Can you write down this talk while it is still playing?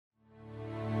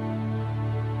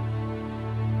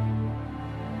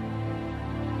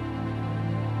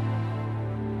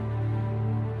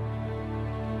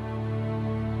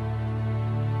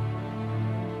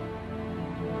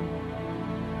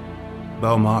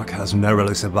Bowmark has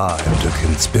narrowly survived a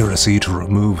conspiracy to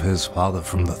remove his father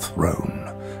from the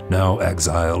throne. Now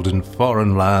exiled in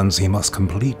foreign lands, he must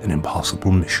complete an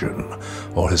impossible mission,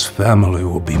 or his family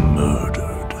will be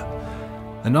murdered.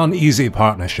 An uneasy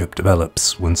partnership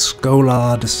develops when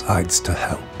Scolla decides to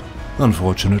help.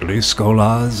 Unfortunately,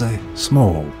 Scolla is a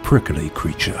small, prickly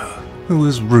creature who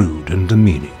is rude and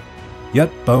demeaning. Yet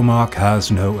Bowmark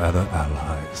has no other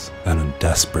allies, and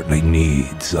desperately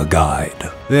needs a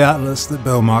guide. The atlas that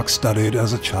Bowmark studied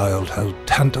as a child held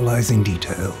tantalizing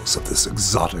details of this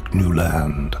exotic new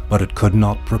land, but it could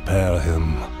not prepare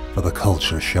him for the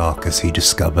culture shock as he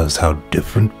discovers how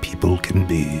different people can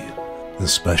be,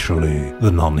 especially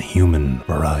the non-human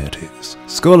varieties.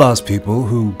 Scolla's people,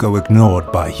 who go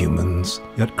ignored by humans,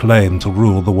 yet claim to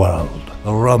rule the world.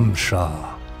 The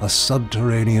Rumsha, a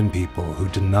subterranean people who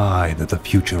deny that the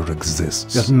future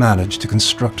exists, yet manage to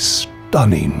construct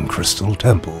stunning crystal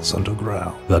temples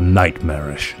underground. The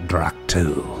nightmarish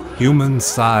Draktil,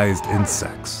 human-sized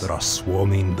insects that are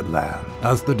swarming the land.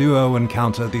 As the duo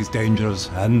encounter these dangers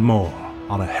and more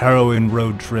on a harrowing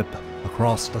road trip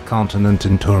across the continent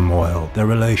in turmoil, their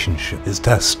relationship is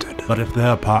tested. But if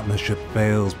their partnership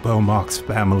fails, Bowmark's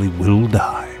family will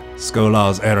die.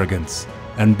 Scolla's arrogance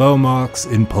and Bowmark's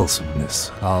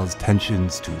impulsiveness cause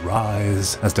tensions to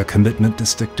rise as their commitment to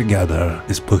stick together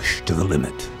is pushed to the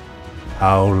limit.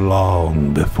 How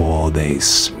long before they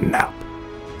snap?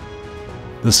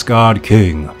 The Scarred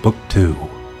King, Book 2,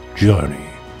 Journey,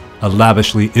 a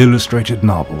lavishly illustrated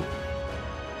novel.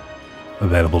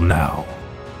 Available now.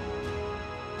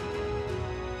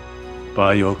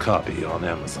 Buy your copy on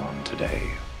Amazon today.